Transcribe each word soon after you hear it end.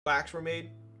clacks were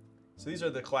made. So these are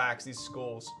the clacks, these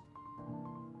skulls.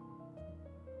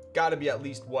 Gotta be at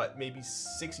least, what, maybe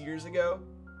 6 years ago?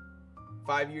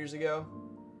 5 years ago?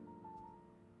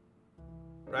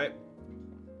 Right?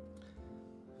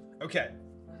 Okay.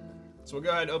 So we'll go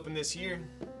ahead and open this here.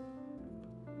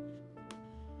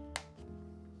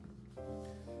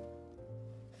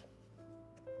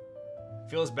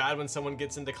 Feels bad when someone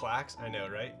gets into clacks. I know,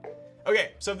 right?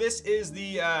 Okay, so this is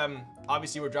the,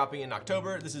 obviously we're dropping in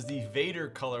October. This is the Vader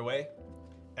colorway.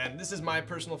 And this is my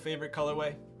personal favorite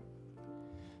colorway.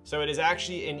 So it is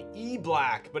actually an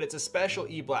E-black, but it's a special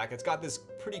E-black. It's got this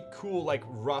pretty cool, like,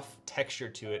 rough texture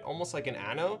to it, almost like an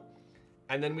anno.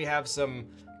 And then we have some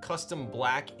custom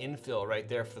black infill right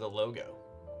there for the logo.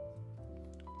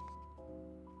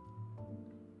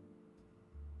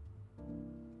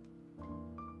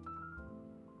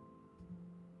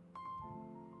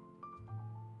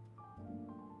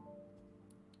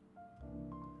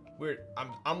 Weird.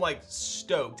 I'm like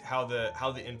stoked how the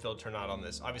infill turned out on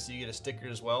this. Obviously you get a sticker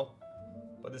as well,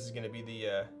 but this is gonna be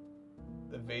the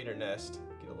Vader nest.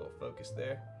 Get a little focus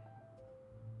there.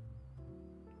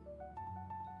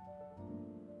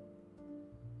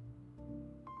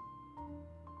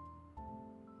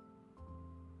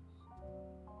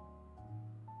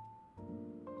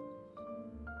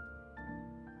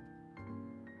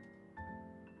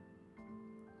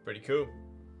 Pretty cool.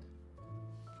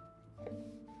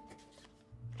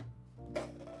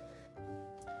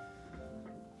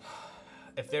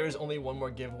 If there is only one more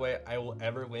giveaway I will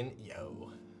ever win,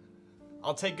 yo.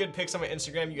 I'll take good pics on my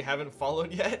Instagram you haven't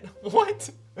followed yet. What?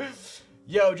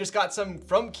 Yo, just got some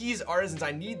from Keys Artisans.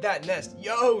 I need that nest.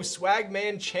 Yo,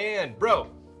 Swagman Chan. Bro,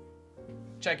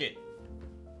 check it.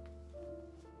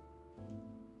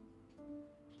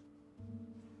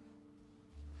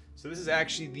 So this is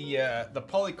actually the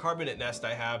polycarbonate nest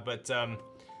I have, but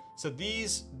so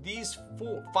these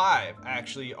 5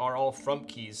 actually are all Frump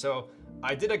keys. So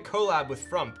I did a collab with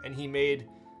Frump and he made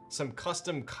some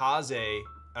custom Kaze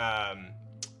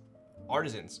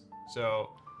artisans.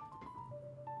 So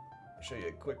I'll show you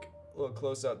a quick little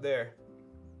close up there.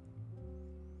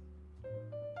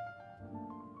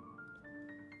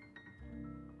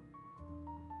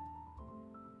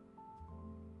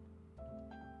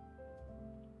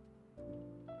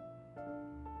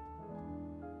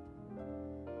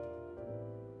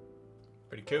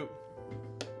 Pretty cool.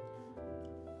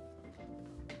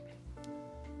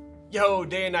 Yo,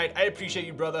 day and night, I appreciate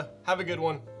you, brother. Have a good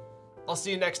one. I'll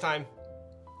see you next time.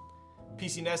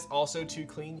 PC Nest also too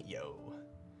clean. Yo.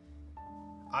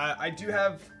 I do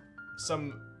have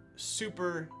some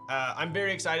super, I'm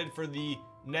very excited for the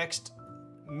next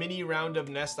mini round of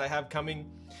nests I have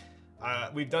coming.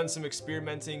 We've done some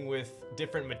experimenting with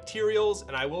different materials,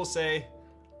 and I will say,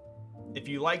 if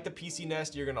you like the PC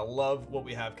Nest, you're gonna love what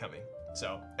we have coming.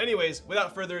 So anyways,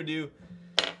 without further ado,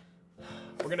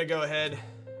 we're gonna go ahead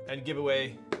and give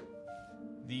away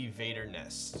the Vader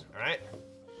nest, all right?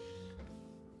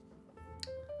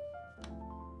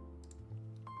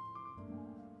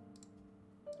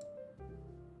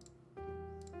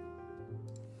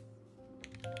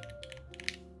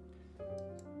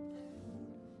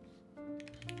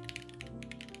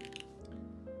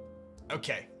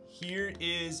 Okay, here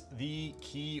is the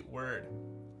keyword.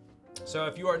 So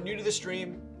if you are new to the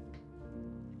stream,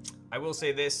 I will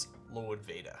say this, Lord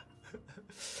Vader.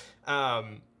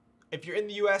 If you're in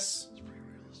the US,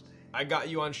 I got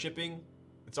you on shipping.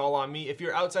 It's all on me. If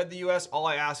you're outside the US, all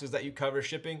I ask is that you cover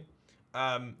shipping.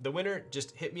 The winner,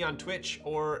 just hit me on Twitch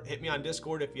or hit me on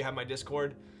Discord if you have my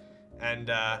Discord.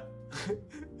 And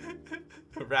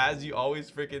Raz, you always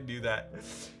freaking do that.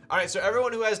 All right, so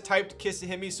everyone who has typed kiss a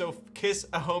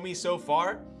homie so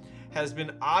far has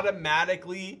been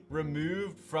automatically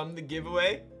removed from the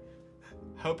giveaway.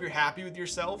 Hope you're happy with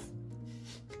yourself.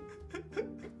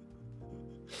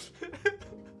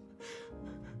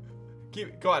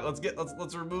 Go on,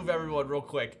 let's remove everyone real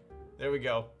quick. There we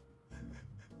go.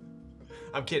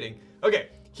 I'm kidding. Okay,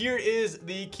 here is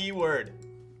the keyword.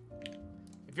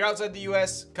 If you're outside the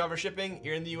US, cover shipping.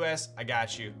 You're in the US, I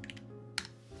got you.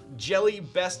 Jelly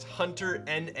Best Hunter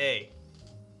NA.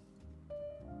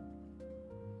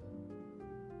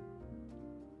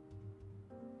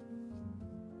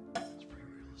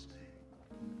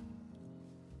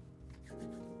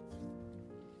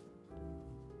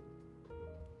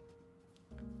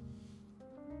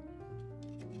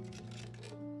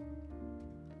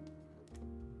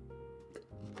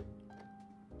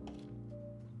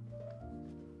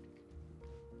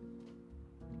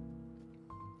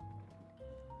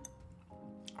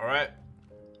 All right,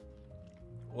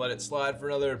 let it slide for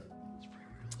another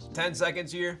 10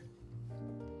 seconds here.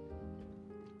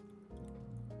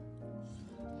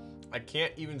 I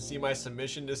can't even see my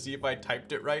submission to see if I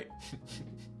typed it right.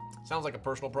 Sounds like a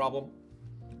personal problem.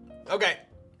 Okay,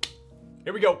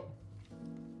 here we go.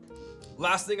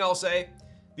 Last thing I'll say,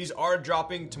 these are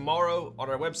dropping tomorrow on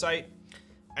our website,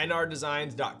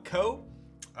 nrdesigns.co,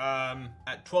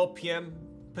 at 12 p.m.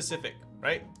 Pacific,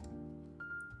 right?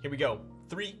 Here we go.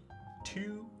 3,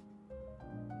 2,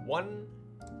 1.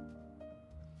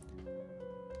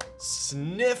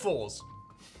 Sniffles.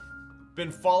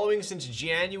 Been following since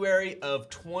January of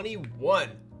 21.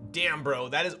 Damn, bro,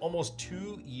 that is almost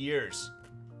 2 years.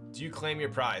 Do you claim your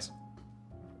prize?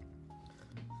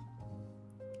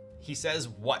 He says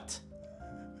what?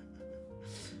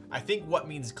 I think what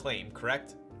means claim,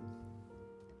 correct?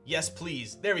 Yes,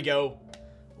 please. There we go.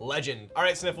 Legend. All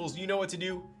right, Sniffles, you know what to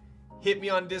do. Hit me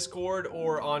on Discord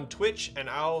or on Twitch, and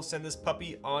I'll send this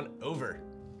puppy on over.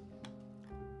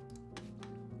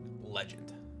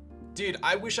 Legend. Dude,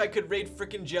 I wish I could raid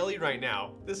frickin' Jelly right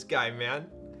now. This guy, man.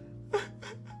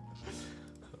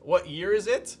 What year is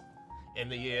it? In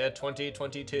the year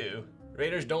 2022.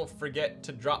 Raiders, don't forget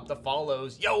to drop the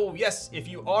follows. Yo, yes, if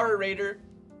you are a Raider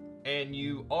and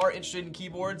you are interested in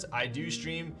keyboards, I do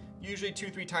stream usually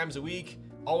 2-3 times a week,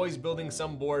 always building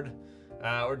some board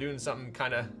or doing something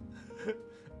kind of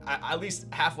at least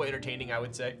halfway entertaining, I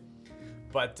would say.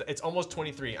 But it's almost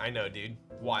 23, I know, dude,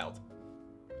 wild.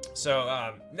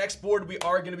 So next board we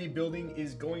are going to be building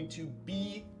is going to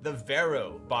be the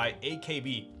Vero by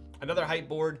AKB. Another hype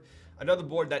board, another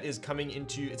board that is coming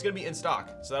into, it's going to be in stock,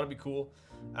 so that'll be cool.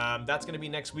 That's going to be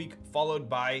next week, followed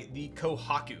by the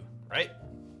Kohaku, right?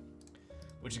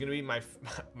 Which is going to be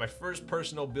my first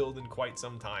personal build in quite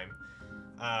some time.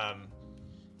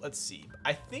 Let's see.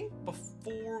 I think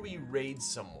before we raid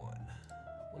someone,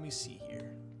 let me see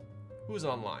here. Who's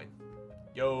online?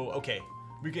 Yo, okay.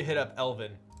 We could hit up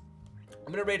Elvin.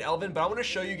 I'm going to raid Elvin, but I want to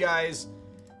show you guys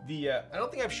the, I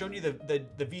don't think I've shown you the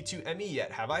V2 ME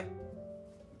yet, have I?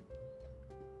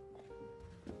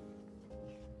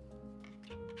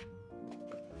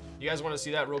 You guys want to see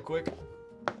that real quick?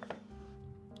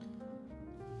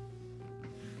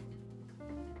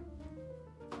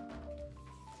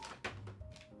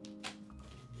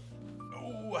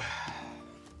 Oh.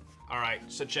 All right,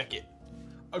 so check it.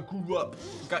 I grew up,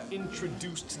 got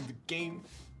introduced to the game.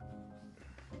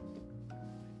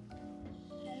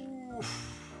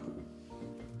 Oof.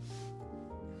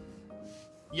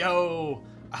 Yo,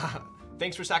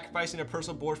 thanks for sacrificing a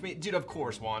personal board for me, dude. Of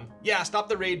course, Juan. Yeah, stop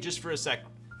the raid just for a sec,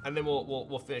 and then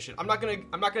we'll finish it. I'm not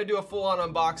gonna do a full-on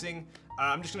unboxing.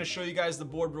 I'm just gonna show you guys the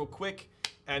board real quick,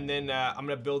 and then I'm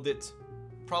gonna build it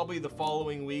probably the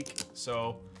following week.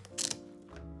 So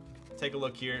take a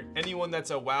look here. Anyone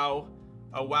that's a WoW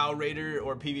raider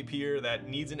or PvPer that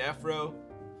needs an F-row,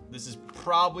 this is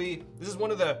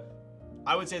one of the,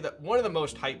 I would say that one of the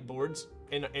most hyped boards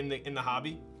in the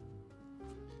hobby.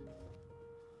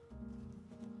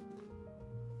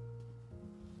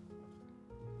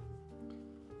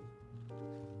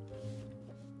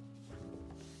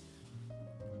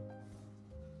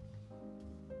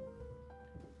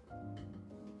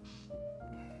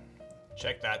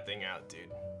 Check that thing out, dude.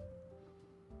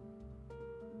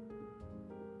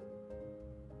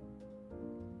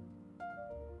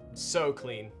 So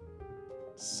clean.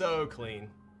 So clean.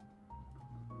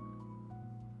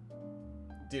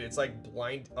 Dude, it's like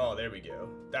blind. Oh, there we go.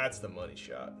 That's the money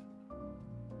shot.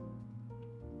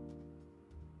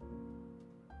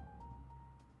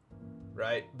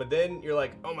 Right? But then you're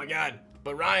like, oh my God,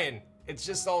 but Ryan, it's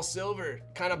just all silver.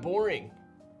 Kind of boring.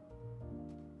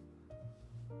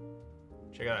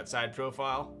 Check out that side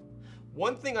profile.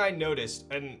 One thing I noticed,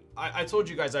 and I told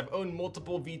you guys I've owned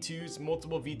multiple V2s,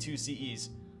 multiple V2 CEs.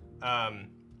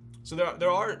 So there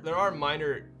are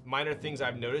minor things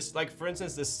I've noticed. Like for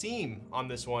instance, the seam on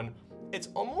this one, it's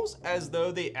almost as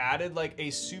though they added like a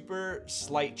super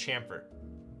slight chamfer.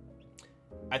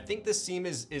 I think the seam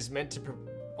is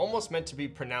almost meant to be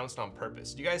pronounced on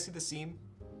purpose. Do you guys see the seam?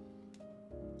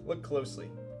 Look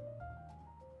closely.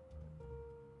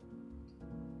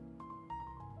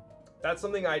 That's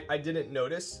something I didn't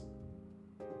notice.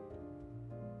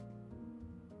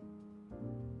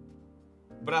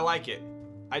 But I like it.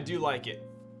 I do like it.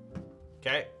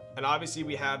 Okay? And obviously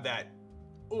we have that,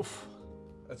 oof,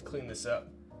 let's clean this up.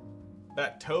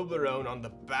 That Toblerone on the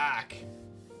back.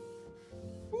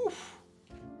 Oof.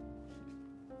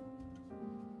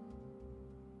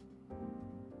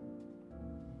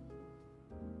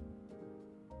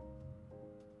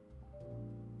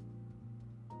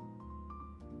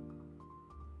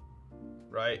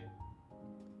 Right?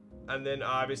 And then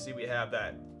obviously we have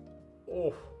that,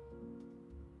 oh.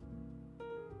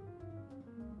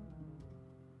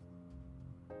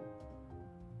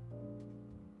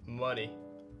 money.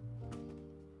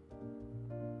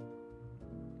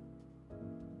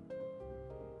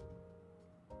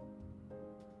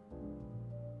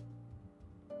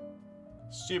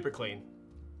 Super clean.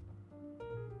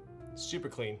 Super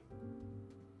clean.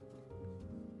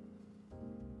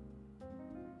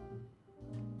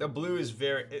 The blue is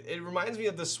very, it reminds me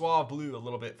of the Suave blue a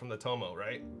little bit from the Tomo,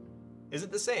 right? Is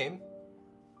it the same?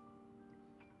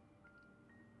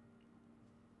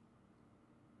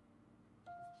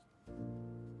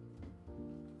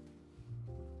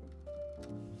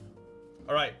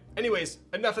 All right, anyways,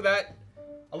 enough of that.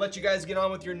 I'll let you guys get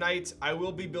on with your night. I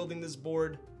will be building this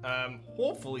board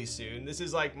hopefully soon. This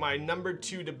is like my number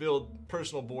 2 to build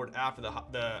personal board after the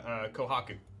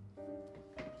Kohaku.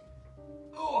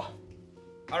 Oh,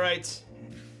 all right.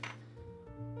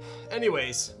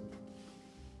 Anyways,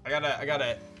 I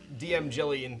gotta DM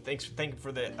Jelly and thank you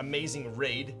for the amazing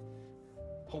raid.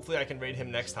 Hopefully I can raid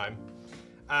him next time.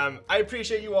 I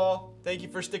appreciate you all. Thank you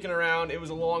for sticking around. It was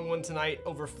a long one tonight,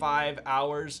 over 5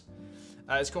 hours.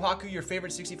 Is Kohaku your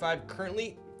favorite 65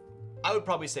 currently? I would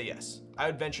probably say yes. I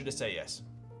would venture to say yes.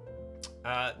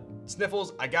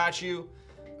 Sniffles, I got you.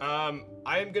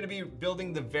 I am gonna be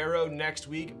building the Vero next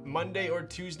week, Monday or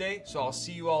Tuesday, so I'll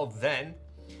see you all then.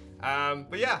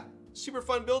 But yeah, super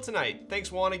fun build tonight.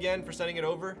 Thanks Juan again for sending it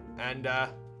over. And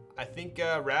I think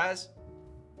Raz,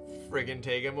 friggin'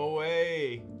 take him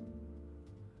away.